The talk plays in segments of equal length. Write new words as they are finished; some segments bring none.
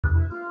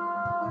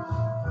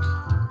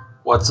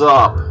What's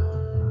up?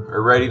 Are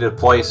you ready to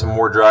play some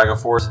more Dragon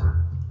Force?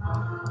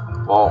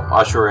 Well,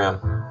 I sure am.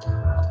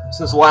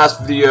 Since the last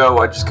video,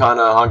 I just kind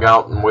of hung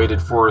out and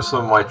waited for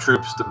some of my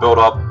troops to build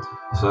up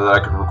so that I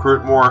could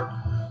recruit more.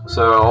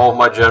 So all of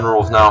my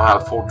generals now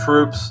have full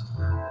troops,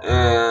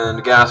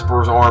 and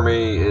Gaspar's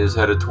army is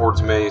headed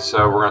towards me,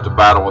 so we're going to have to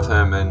battle with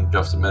him in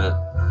just a minute.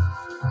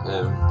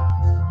 And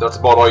that's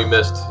about all you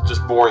missed.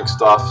 Just boring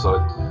stuff, so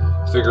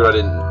I figured I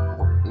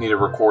didn't need to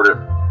record it.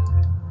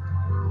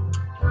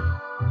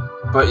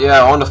 But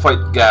yeah, I want to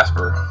fight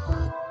Gaspar.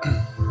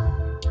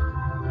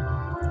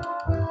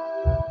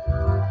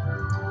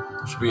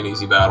 Should be an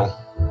easy battle.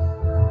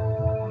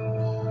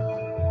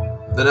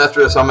 Then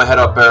after this, I'm gonna head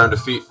up there and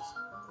defeat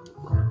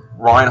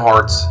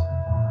Reinhardt's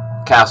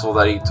castle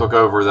that he took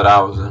over that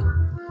I was in.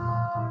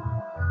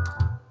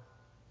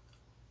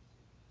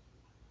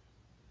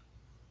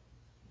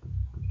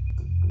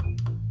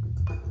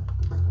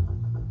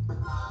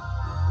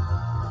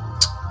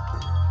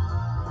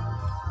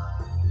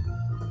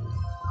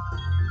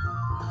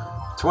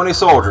 $20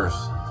 soldiers.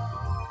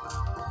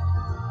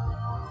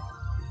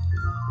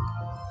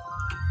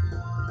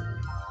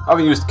 I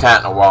haven't used Cat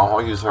in a while.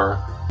 I'll use her.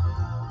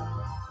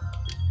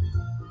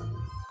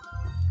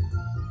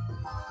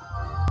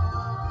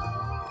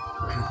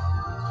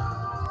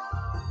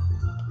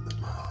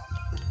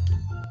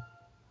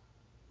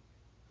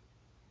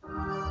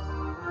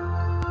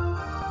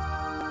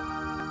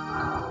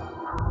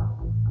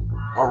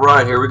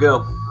 Alright, here we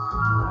go.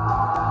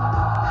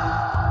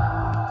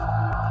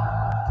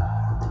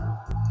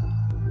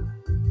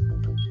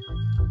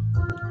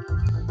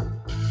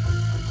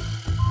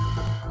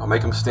 I'll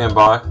make him stand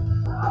by.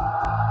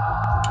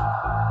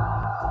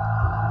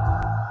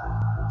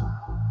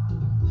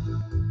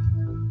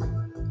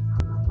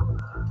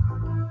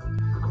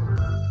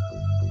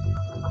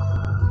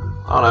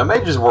 I don't know,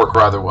 mages work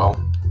rather well.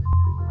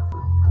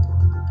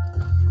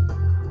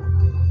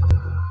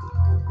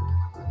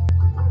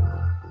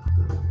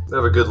 They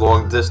have a good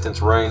long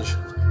distance range.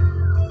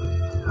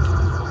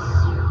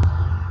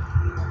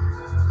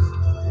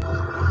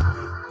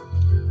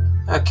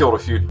 That killed a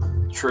few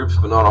troops,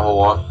 but not a whole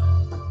lot.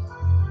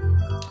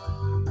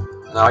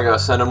 Now I gotta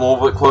send him a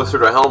little bit closer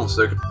to Helm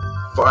so they can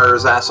fire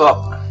his ass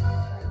up.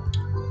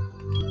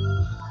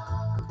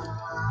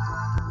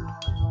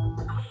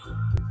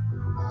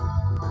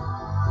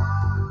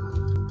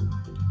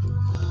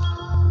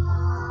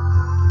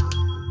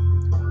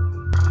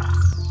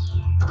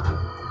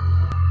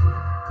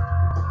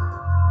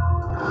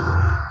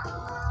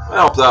 That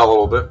helped out a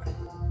little bit.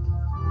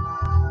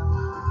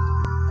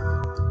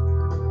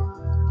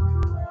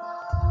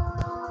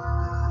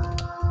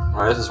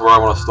 Alright, this is where I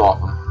want to stop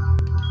him.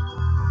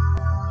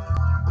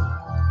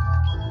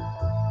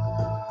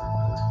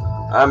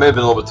 I may have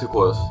been a little bit too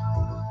close.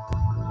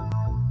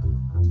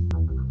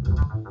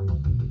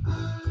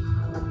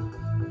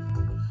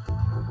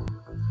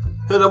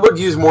 And I would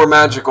use more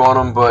magic on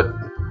him, but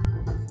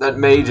that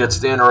mage that's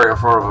standing right in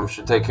front of him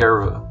should take care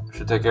of it.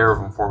 Should take care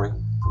of him for me.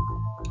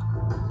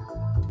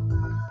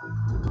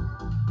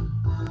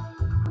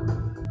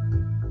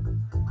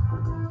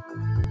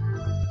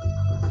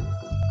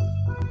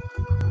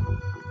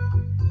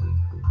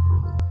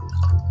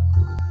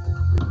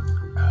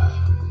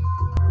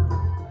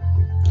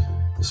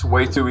 It's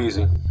way too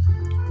easy.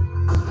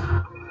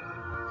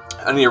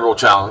 I need a real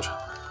challenge.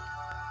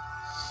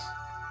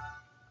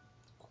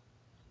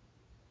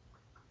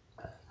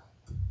 I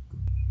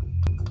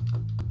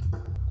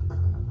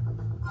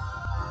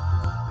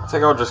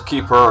think I'll just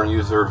keep her and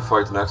use her to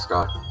fight the next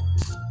guy.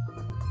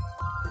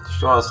 She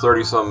still has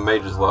 30-something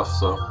mages left,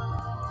 so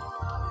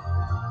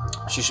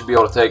she should be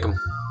able to take him.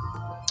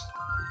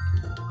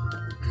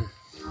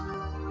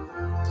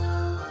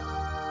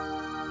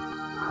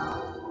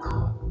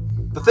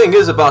 The thing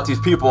is about these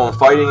people I'm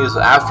fighting is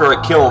after I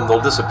kill them,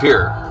 they'll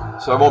disappear.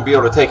 So I won't be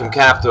able to take them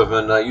captive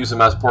and use them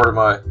as part of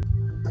my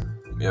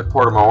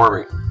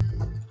army.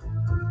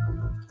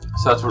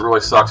 So that's what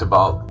really sucks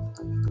about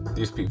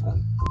these people.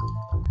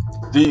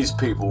 These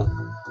people.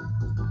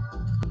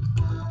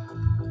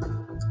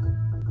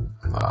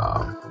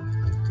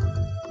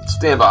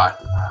 Stand by.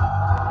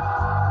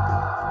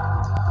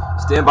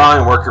 Stand by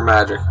and work your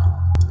magic.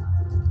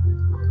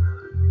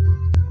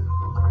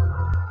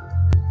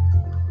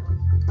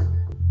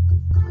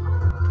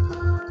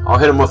 I'll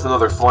hit him with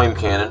another flame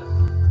cannon.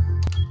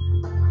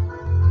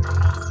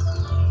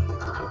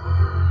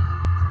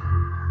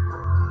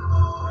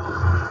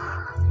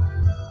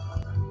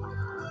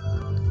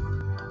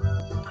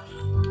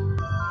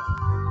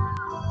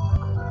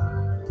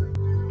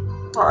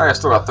 Alright, I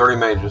still got 30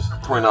 mages,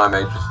 29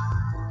 mages.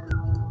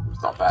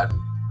 It's not bad.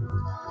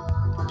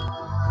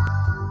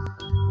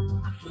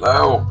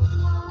 No.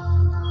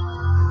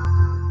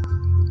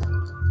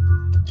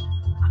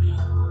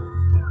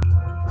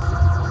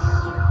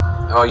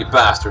 Oh, you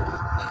bastard.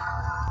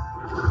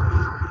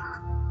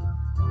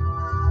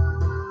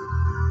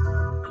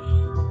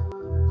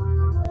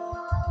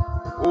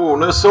 Ooh,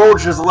 no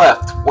soldiers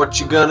left.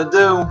 What you gonna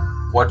do?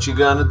 What you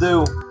gonna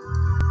do?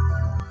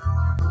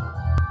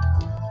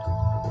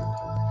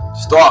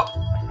 Stop.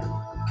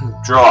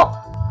 drop,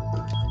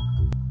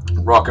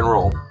 rock and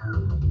roll.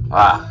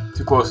 Ah,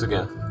 too close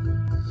again.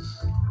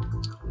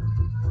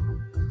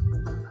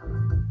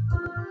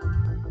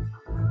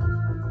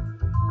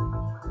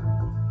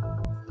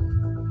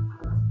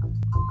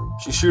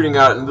 She's shooting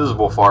out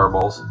invisible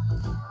fireballs.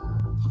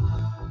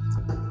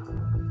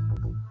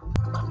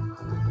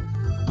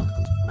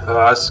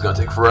 This is gonna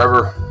take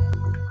forever.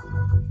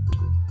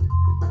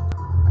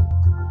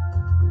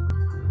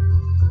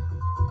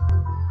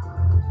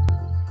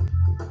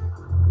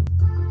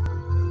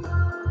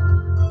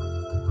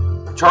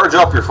 Charge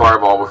up your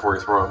fireball before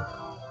you throw them.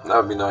 That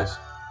would be nice.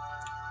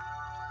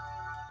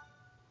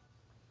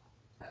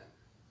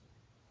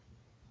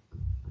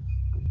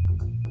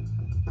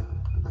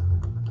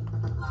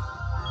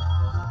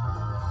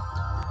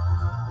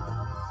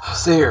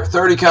 See here,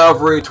 30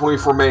 cavalry,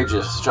 24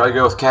 mages. Should I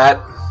go with Cat?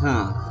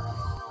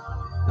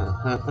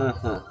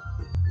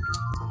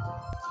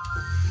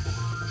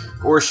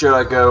 Or should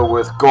I go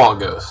with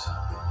Gongos?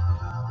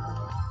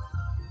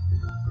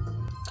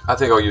 I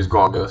think I'll use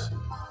Gongos.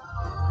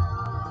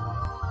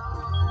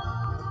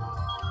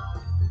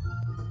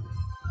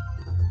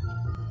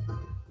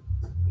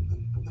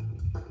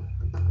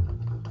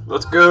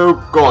 Let's go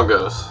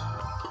Gongos.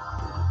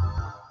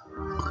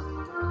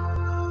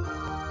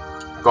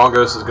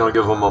 Gongos is going to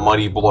give them a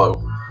mighty blow,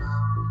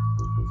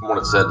 from what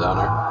it said down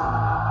there.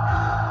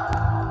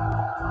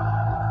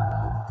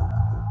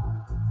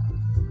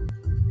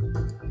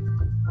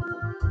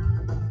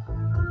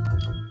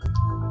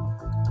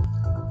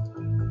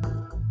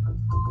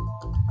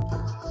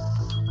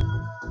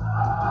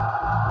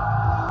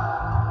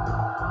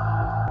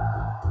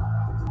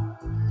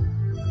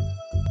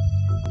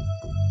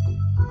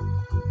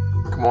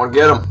 Come on,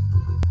 get him.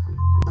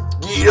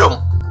 Get him.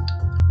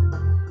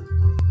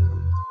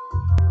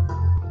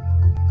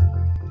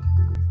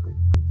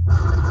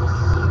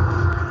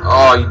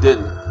 Oh, you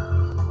didn't.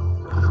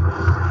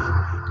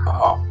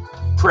 Oh,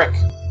 prick.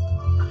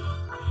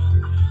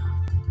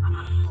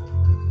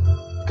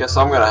 Guess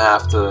I'm gonna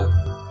have to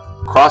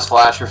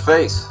cross-flash your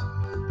face.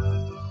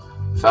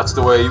 If that's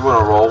the way you want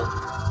to roll.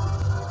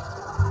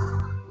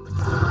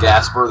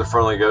 Gasper, the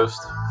friendly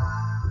ghost.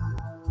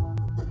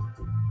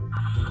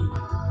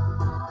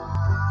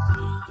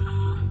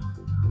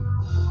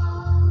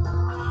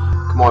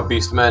 Come on,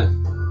 Beastmen.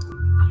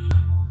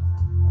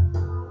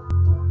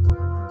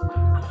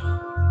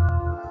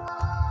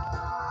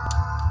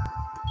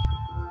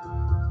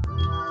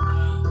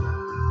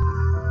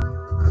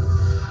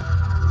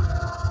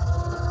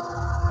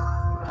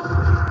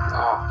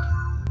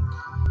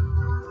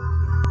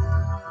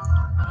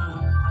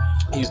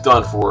 He's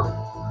done for.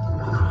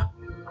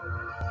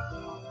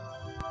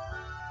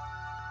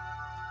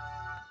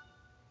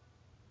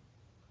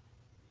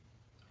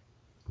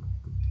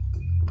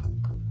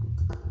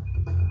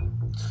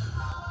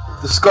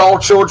 The Skull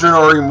Children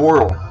are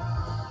immortal.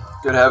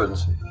 Good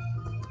heavens.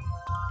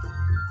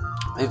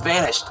 They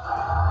vanished.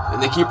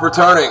 And they keep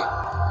returning.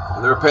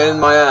 And they're a pain in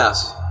my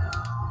ass.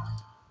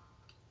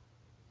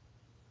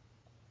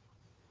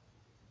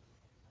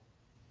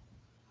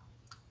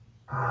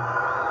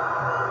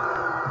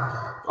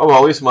 Oh well,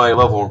 at least my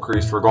level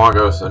increased for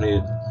Gongos. I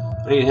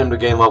need him to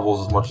gain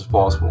levels as much as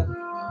possible.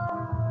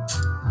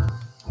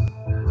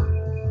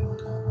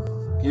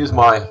 He's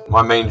my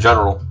main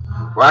general.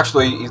 Well,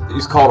 actually,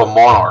 he's called a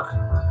monarch.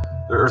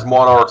 There's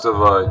monarchs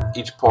of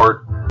each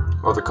part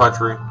of the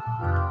country.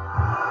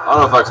 I don't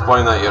know if I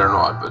explained that yet or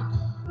not, but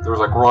there's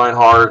like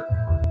Reinhardt,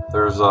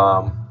 there's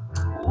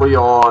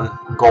Leon,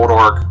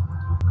 Goldark.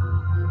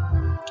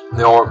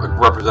 They all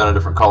represent a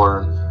different color,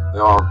 and they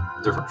all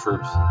have different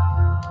troops.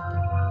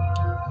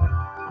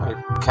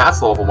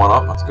 Cat's level went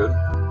up, that's good.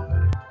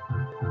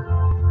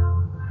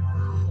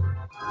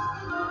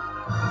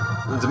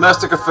 In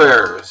domestic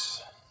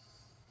affairs.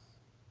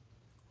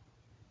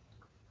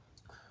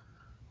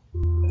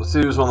 Let's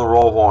see who's on the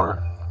Roll of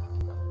Honor.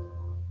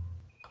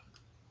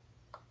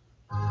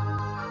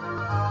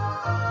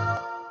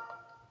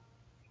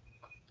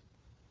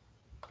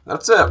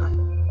 That's it.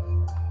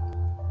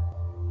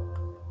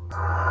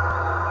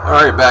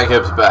 Alright,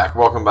 Baghip's back.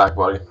 Welcome back,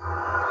 buddy.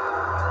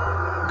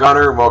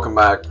 Gunner, welcome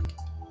back.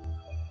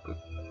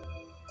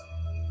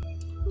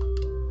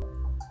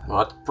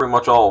 Well, that's pretty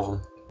much all of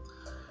them.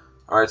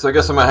 Alright, so I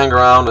guess I'm going to hang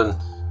around and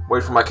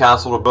wait for my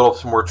castle to build up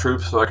some more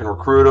troops so I can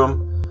recruit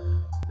them.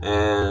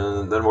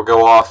 And then we'll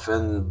go off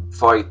and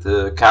fight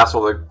the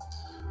castle that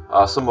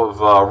some of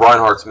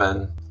Reinhardt's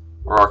men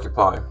are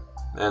occupying.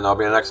 And I'll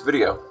be in the next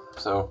video.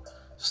 So,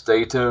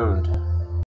 stay tuned.